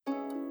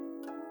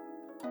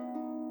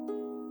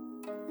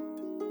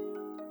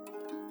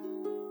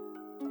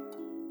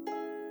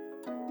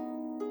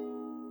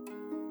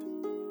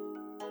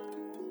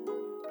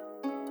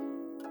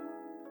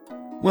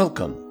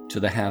Welcome to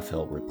the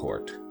Halfhill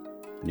Report.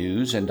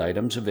 News and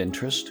items of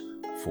interest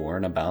for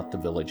and about the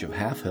village of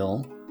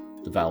Halfhill,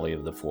 the Valley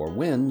of the Four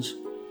Winds,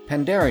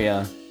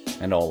 Pandaria,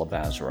 and all of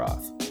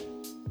Azeroth.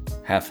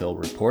 Halfhill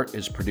Report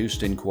is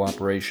produced in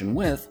cooperation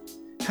with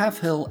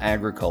Halfhill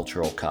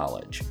Agricultural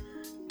College,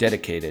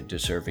 dedicated to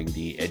serving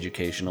the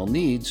educational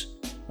needs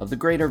of the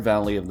greater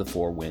Valley of the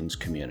Four Winds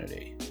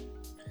community.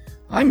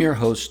 I'm your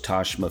host,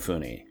 Tosh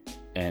Mafuni,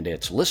 and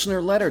it's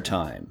listener letter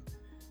time.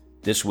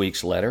 This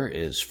week's letter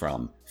is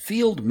from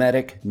Field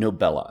Medic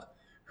Nobella,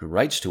 who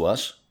writes to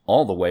us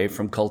all the way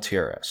from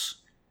Kultiris.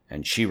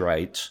 And she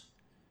writes,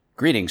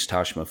 "Greetings,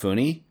 Tosh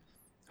Mafuni.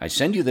 I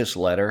send you this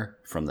letter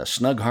from the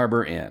Snug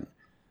Harbor Inn.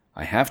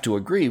 I have to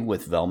agree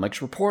with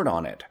Velmic's report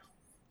on it.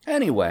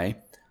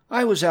 Anyway,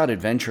 I was out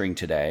adventuring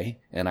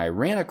today, and I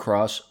ran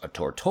across a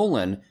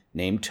Tortolan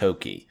named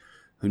Toki,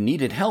 who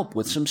needed help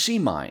with some sea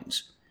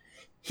mines.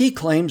 He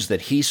claims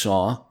that he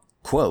saw,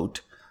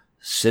 quote,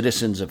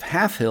 citizens of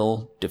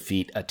Halfhill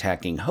defeat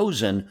attacking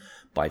Hosen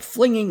by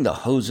flinging the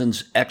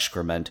Hosen's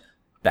excrement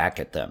back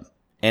at them,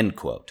 end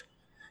quote.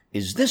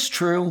 Is this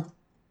true?"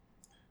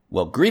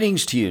 Well,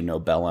 greetings to you,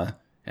 Nobella,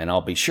 and I'll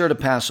be sure to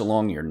pass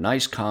along your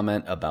nice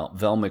comment about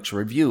Velmic's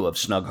review of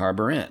Snug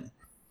Harbor Inn.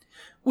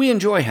 We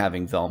enjoy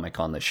having Velmic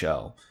on the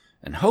show,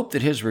 and hope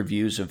that his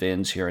reviews of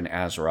inns here in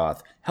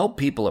Azeroth help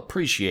people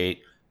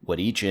appreciate what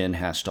each inn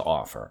has to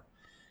offer.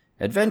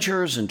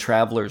 Adventurers and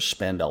travelers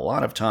spend a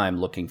lot of time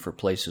looking for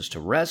places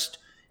to rest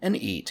and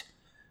eat,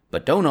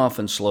 but don't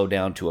often slow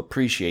down to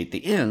appreciate the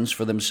inns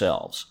for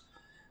themselves.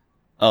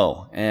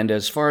 Oh, and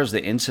as far as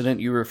the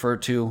incident you refer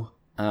to,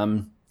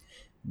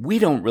 we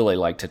don't really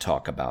like to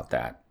talk about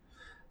that.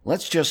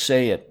 Let's just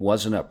say it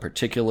wasn't a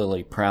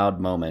particularly proud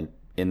moment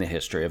in the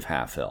history of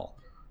Halfhill,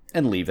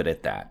 and leave it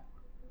at that.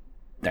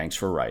 Thanks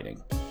for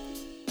writing.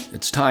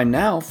 It's time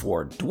now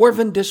for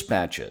Dwarven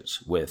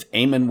Dispatches with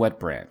Eamon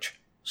Wetbranch,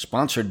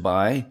 sponsored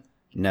by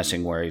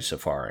Nessingwary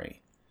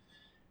Safari.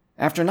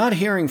 After not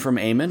hearing from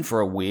Eamon for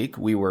a week,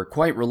 we were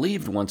quite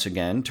relieved once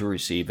again to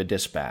receive a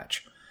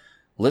dispatch.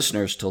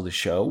 Listeners to the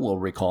show will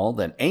recall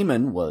that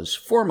Eamon was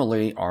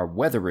formerly our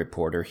weather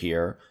reporter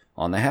here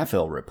on the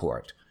Halfhill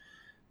Report.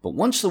 But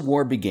once the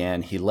war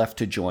began, he left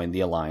to join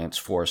the Alliance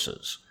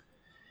forces.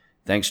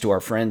 Thanks to our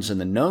friends in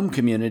the Gnome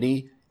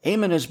community,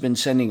 Eamon has been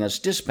sending us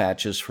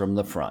dispatches from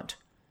the front.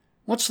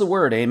 What's the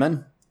word,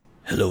 Eamon?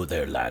 Hello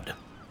there, lad.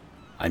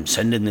 I'm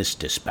sending this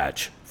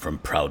dispatch from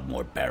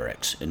Proudmoor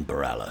Barracks in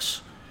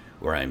Borealis,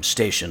 where I am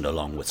stationed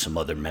along with some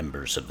other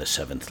members of the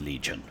 7th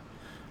Legion.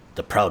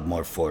 The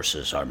Proudmoor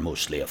forces are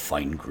mostly a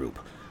fine group,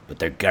 but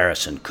their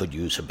garrison could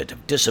use a bit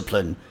of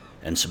discipline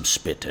and some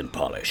spit and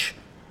polish.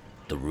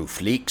 The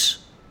roof leaks,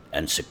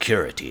 and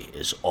security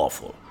is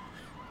awful.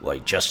 Why,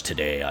 just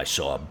today I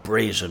saw a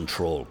brazen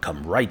troll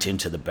come right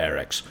into the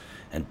barracks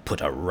and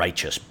put a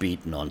righteous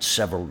beating on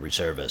several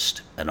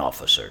reservists and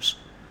officers.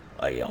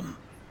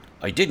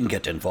 I didn't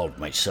get involved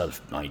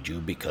myself, mind you,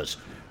 because,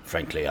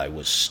 frankly, I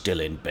was still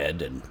in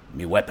bed and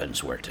me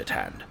weapons weren't at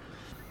hand.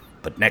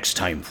 But next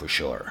time for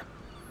sure.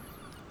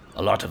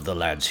 A lot of the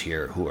lads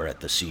here who were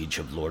at the siege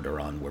of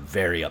Lordaeron were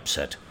very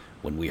upset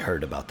when we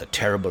heard about the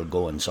terrible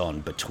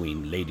goings-on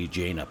between Lady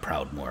Jaina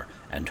Proudmoor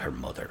and her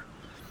mother.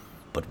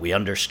 But we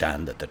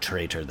understand that the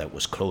traitor that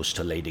was close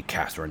to Lady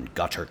Catherine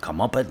got her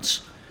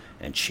comeuppance,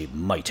 and she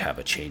might have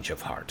a change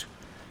of heart.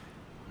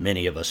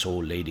 Many of us owe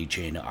Lady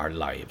Jaina our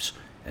lives,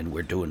 and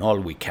we're doing all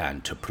we can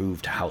to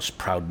prove to House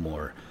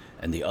Proudmoor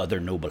and the other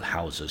noble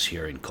houses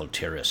here in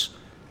Kultiris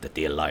that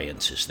the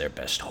Alliance is their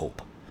best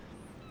hope.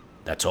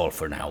 That's all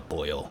for now,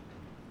 boyo.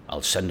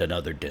 I'll send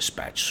another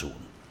dispatch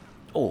soon.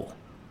 Oh,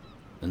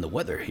 and the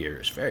weather here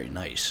is very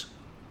nice.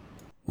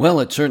 Well,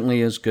 it certainly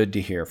is good to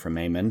hear from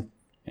Eamon,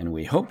 and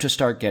we hope to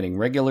start getting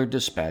regular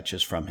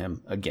dispatches from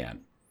him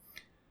again.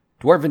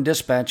 Dwarven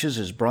Dispatches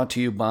is brought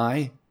to you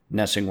by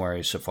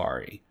Nessingwary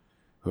Safari,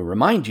 who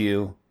remind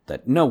you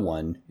that no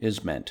one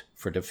is meant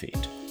for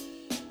defeat.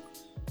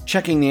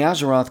 Checking the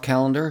Azeroth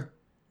calendar,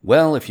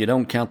 well, if you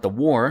don't count the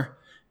war,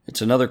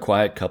 it's another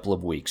quiet couple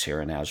of weeks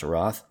here in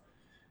Azeroth.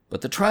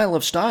 But the Trial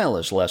of Style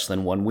is less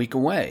than 1 week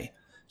away,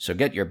 so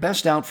get your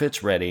best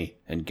outfits ready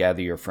and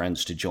gather your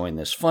friends to join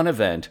this fun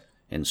event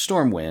in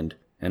Stormwind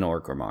and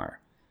Orgrimmar.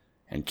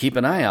 And keep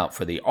an eye out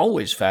for the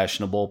always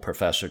fashionable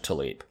Professor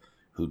Talib,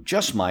 who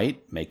just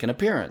might make an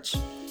appearance.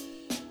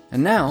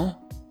 And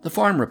now, the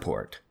Farm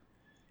Report.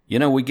 You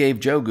know, we gave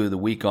Jogu the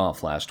week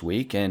off last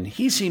week, and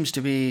he seems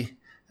to be,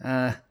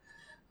 a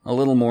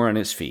little more on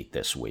his feet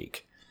this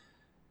week.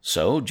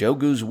 So,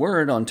 Jogu's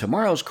word on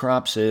tomorrow's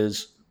crops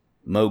is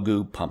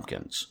Mogu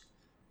pumpkins.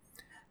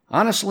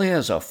 Honestly,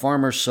 as a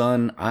farmer's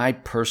son, I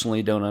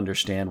personally don't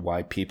understand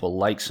why people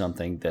like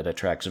something that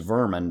attracts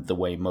vermin the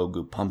way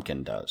Mogu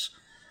pumpkin does.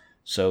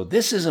 So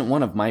this isn't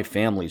one of my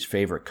family's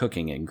favorite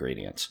cooking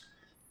ingredients.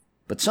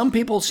 But some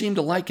people seem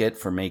to like it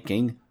for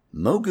making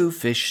Mogu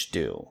fish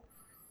stew.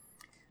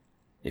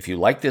 If you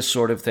like this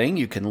sort of thing,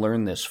 you can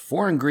learn this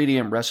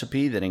 4-ingredient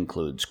recipe that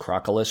includes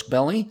crocolisk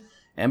belly,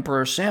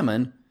 emperor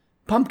salmon,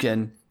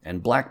 pumpkin,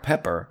 and black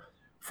pepper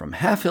from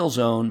Halfhill's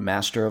own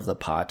master of the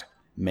pot,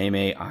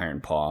 Maymay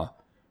Ironpaw,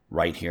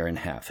 right here in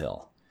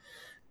Halfhill.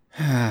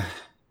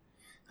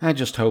 I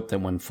just hope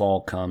that when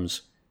fall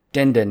comes,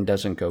 Den Den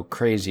doesn't go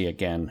crazy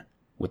again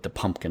with the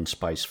pumpkin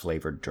spice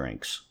flavored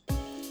drinks.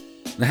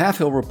 The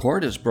Halfhill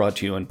Report is brought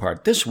to you in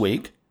part this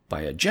week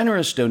by a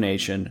generous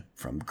donation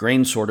from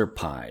Grain Sorter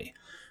Pie,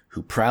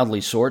 who proudly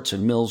sorts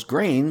and mills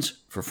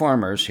grains for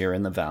farmers here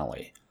in the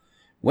valley.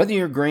 Whether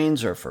your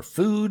grains are for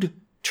food,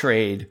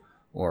 trade,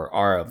 or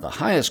are of the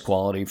highest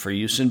quality for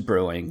use in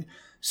brewing,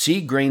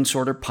 see Grain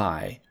Sorter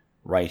Pie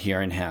right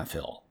here in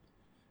Halfhill.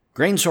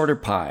 Grain Sorter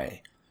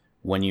Pie,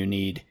 when you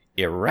need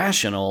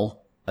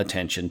irrational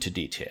attention to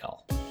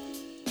detail.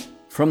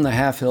 From the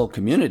Halfhill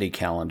Community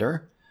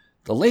Calendar,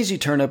 the Lazy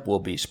Turnip will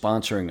be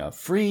sponsoring a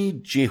free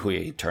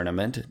Jihui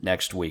tournament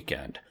next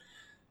weekend.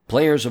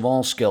 Players of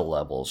all skill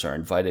levels are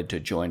invited to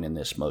join in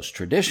this most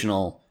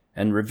traditional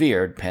and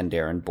revered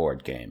Pandaren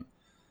board game.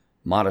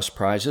 Modest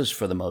prizes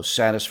for the most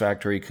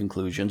satisfactory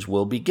conclusions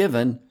will be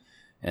given,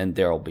 and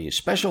there will be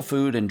special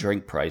food and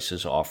drink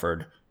prices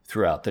offered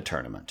throughout the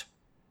tournament.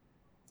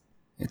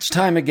 It's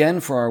time again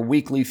for our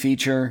weekly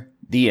feature,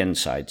 The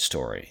Inside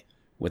Story,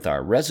 with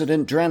our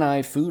resident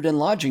Draenei food and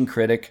lodging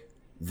critic,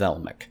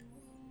 Velmic.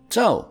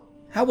 So,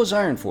 how was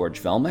Ironforge,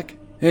 Velmic?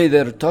 Hey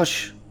there,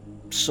 Tosh.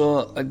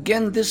 So,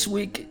 again this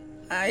week,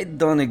 I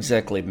don't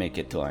exactly make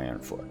it to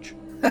Ironforge.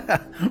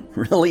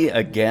 Really,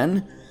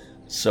 again?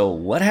 So,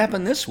 what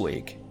happened this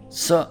week?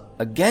 So,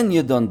 again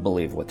you don't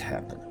believe what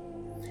happened.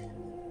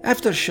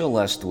 After show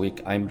last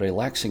week, I'm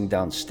relaxing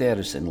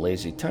downstairs in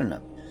Lazy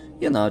Turnip.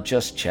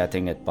 Just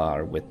chatting at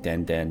bar with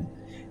Den Den.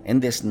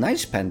 And this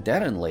nice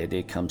Pandaren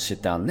lady comes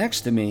sit down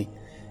next to me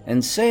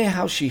and say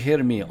how she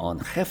hear me on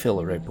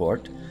Halfhill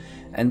Report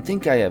and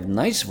think I have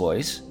nice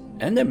voice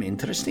and am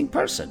interesting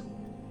person.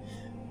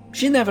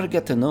 She never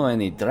get to know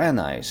any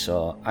Draenei,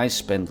 so I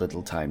spend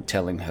little time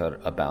telling her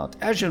about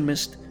Azure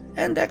Mist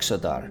and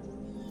Exodar.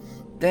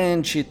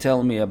 Then she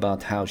tell me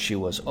about how she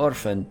was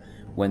orphan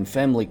when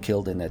family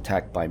killed in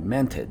attack by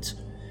Mantids,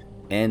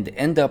 and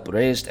end up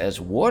raised as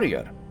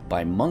warrior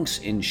by monks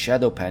in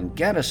Shadowpan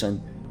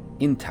Garrison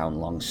in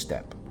Townlong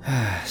Steppe.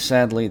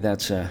 Sadly,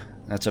 that's a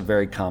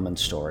very common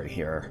story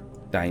here.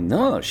 I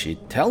know,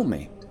 she'd tell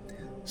me.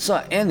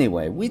 So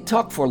anyway, we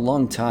talk for a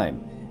long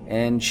time,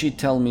 and she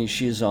tell me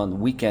she's on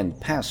weekend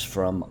pass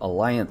from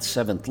Alliance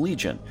 7th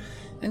Legion,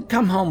 and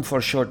come home for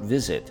a short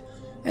visit,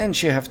 and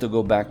she have to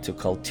go back to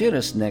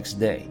Kultiris next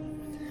day.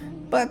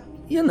 But,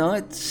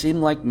 it seemed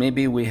like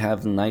maybe we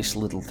have a nice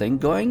little thing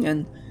going,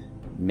 and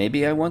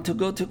maybe I want to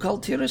go to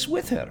Kultiris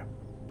with her.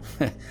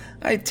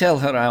 I tell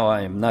her how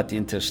I am not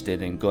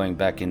interested in going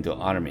back into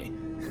army,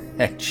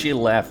 and she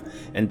laugh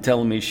and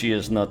tell me she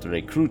is not a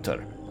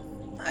recruiter.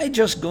 I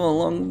just go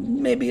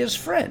along maybe as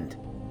friend.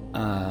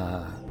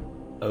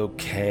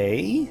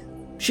 Okay.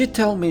 She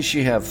tell me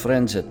she have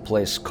friends at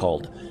place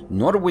called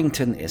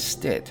Norwington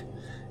Estate,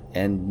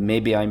 and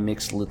maybe I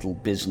mix little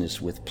business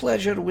with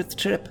pleasure with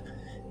trip,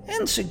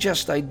 and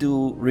suggest I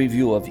do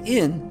review of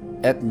inn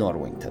at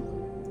Norwington.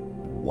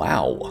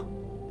 Wow.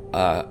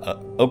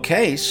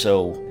 Okay,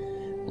 so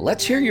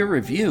let's hear your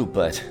review,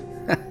 but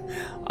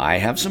I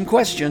have some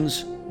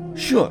questions.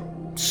 Sure,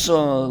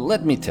 so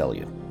let me tell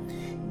you.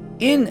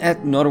 Inn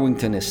at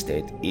Norwington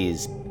Estate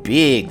is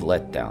big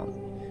letdown.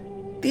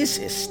 This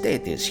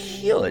estate is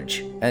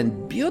huge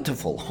and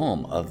beautiful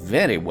home of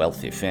very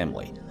wealthy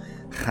family,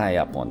 high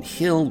up on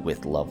hill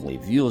with lovely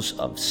views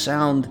of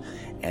sound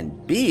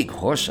and big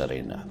horse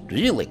arena,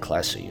 really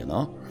classy,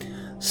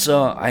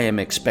 So I am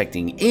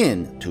expecting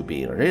inn to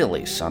be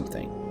really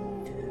something.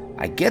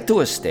 I get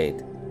to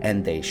estate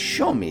and they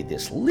show me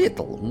this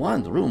little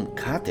one-room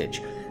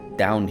cottage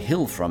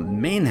downhill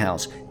from main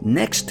house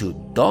next to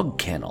dog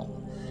kennel.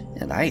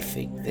 And I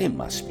think they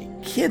must be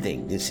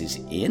kidding. This is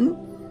inn?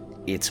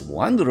 It's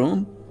one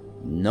room,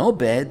 no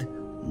bed,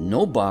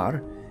 no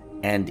bar,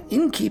 and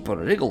innkeeper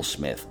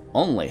Wrigglesmith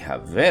only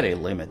have very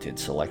limited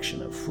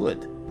selection of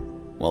food.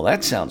 Well,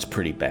 that sounds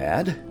pretty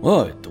bad.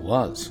 Oh, it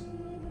was.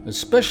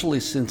 Especially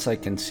since I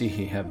can see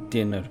he have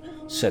dinner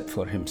set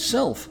for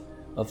himself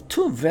of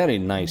 2 very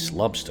nice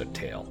lobster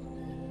tail.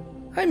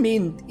 I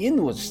mean,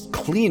 inn was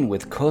clean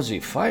with cozy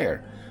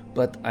fire,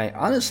 but I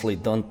honestly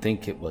don't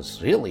think it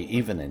was really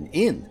even an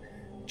inn,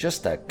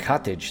 just a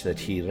cottage that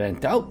he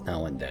rent out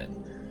now and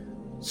then.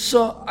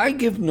 So I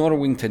give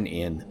Norwington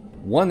Inn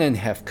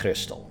 1.5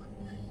 crystal.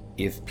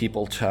 If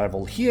people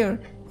travel here,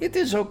 it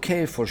is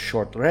okay for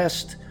short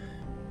rest,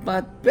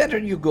 but better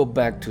you go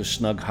back to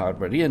Snug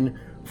Harbor Inn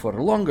for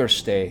a longer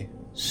stay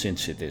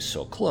since it is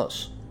so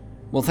close.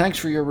 Well, thanks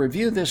for your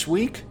review this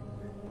week.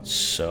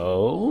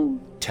 So,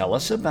 tell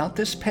us about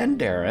this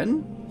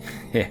Pandaren.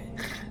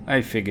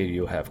 I figure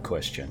you have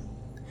question.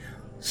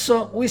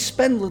 So, we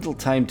spend little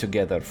time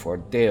together for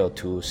a day or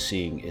two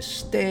seeing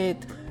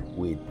estate.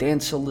 We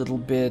dance a little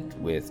bit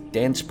with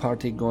dance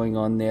party going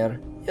on there.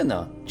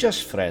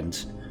 Just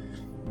friends.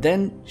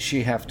 Then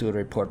she have to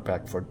report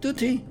back for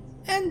duty,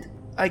 and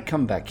I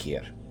come back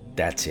here.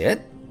 That's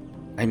it?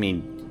 I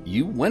mean,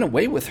 you went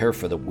away with her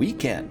for the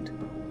weekend.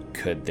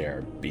 Could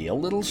there be a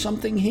little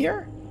something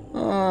here?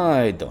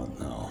 I don't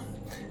know.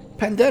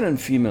 Pandaren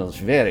female is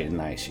very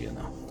nice, you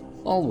know.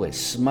 Always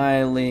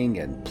smiling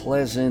and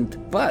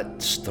pleasant,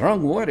 but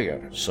strong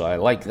warrior, so I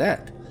like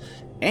that.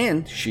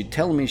 And she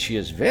tell me she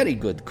is very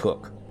good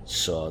cook,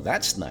 so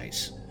that's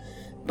nice.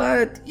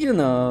 But, you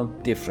know,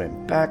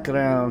 different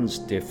backgrounds,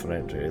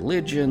 different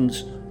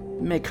religions,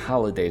 make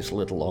holidays a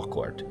little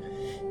awkward.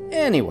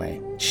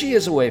 Anyway, she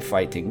is away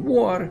fighting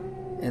war,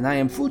 and I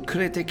am food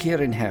critic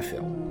here in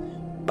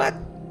Halfhill. But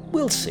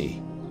we'll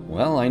see.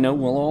 Well, I know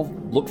we'll all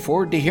look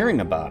forward to hearing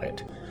about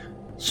it.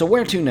 So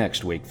where to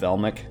next week,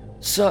 Velmic?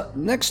 So,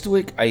 next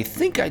week, I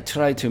think I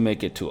try to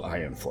make it to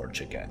Ironforge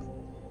again.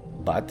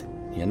 But,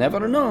 you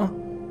never know.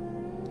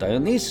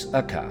 Dionys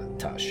Aka,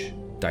 Tash.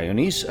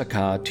 Dionys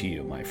Aka to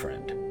you, my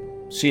friend.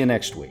 See you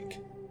next week.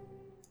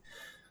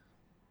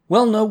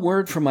 Well, no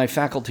word from my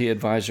faculty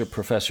advisor,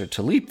 Professor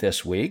Talip,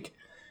 this week.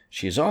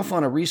 She's off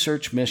on a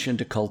research mission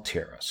to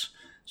Kultiris,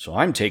 so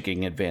I'm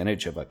taking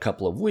advantage of a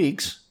couple of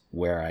weeks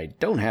where I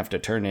don't have to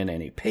turn in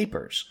any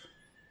papers.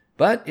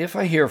 But if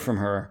I hear from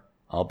her,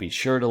 I'll be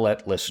sure to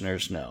let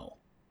listeners know.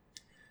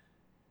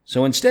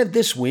 So instead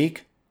this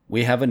week,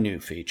 we have a new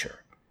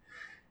feature.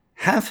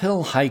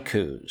 Halfhill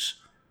Haikus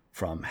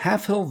from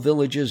Halfhill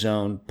Village's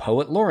own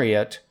poet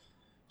laureate,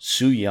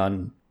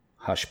 Su-Yun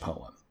Hush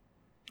Poem.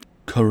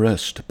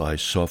 Caressed by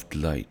soft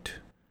light,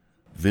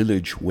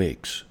 village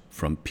wakes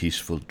from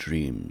peaceful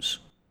dreams.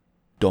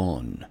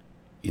 Dawn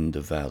in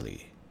the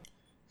valley.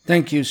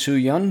 Thank you,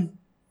 Su-Yun.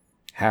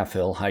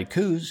 Halfhill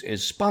Haikus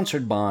is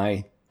sponsored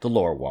by the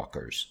Lore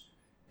Walkers,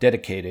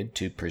 dedicated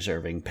to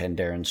preserving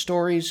Pandaren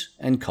stories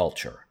and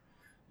culture.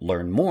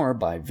 Learn more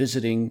by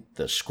visiting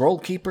the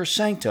Scrollkeeper's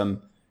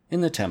Sanctum in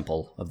the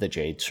Temple of the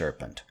Jade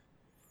Serpent.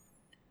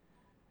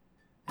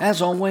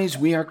 As always,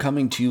 we are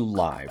coming to you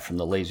live from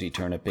the Lazy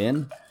Turnip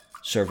Inn,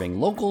 serving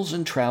locals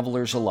and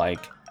travelers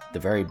alike the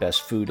very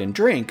best food and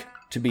drink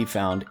to be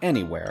found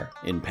anywhere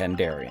in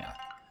Pandaria.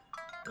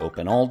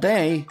 Open all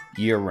day,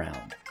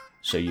 year-round,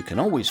 so you can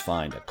always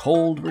find a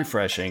cold,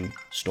 refreshing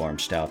Storm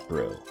Stout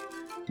brew,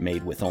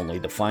 made with only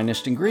the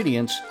finest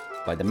ingredients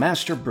by the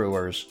master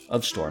brewers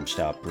of Storm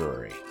Stout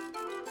Brewery.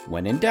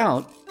 When in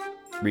doubt,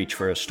 reach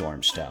for a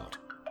Storm Stout.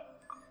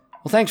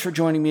 Well, thanks for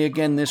joining me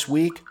again this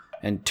week,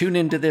 and tune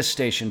into this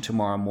station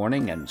tomorrow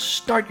morning and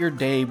start your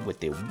day with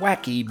the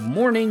wacky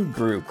Morning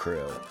Brew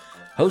Crew,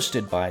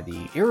 hosted by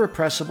the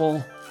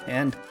irrepressible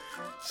and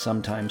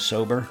sometimes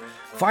sober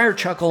Fire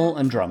Chuckle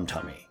and Drum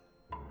Tummy.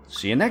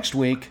 See you next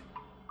week,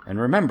 and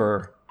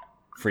remember,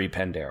 free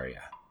Pandaria.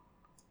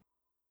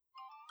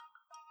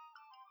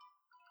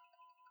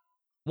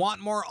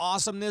 Want more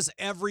awesomeness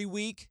every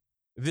week?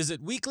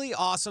 Visit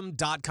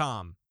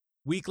weeklyawesome.com.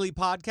 Weekly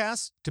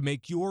podcasts to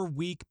make your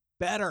week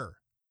better.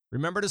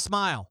 Remember to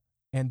smile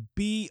and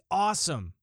be awesome.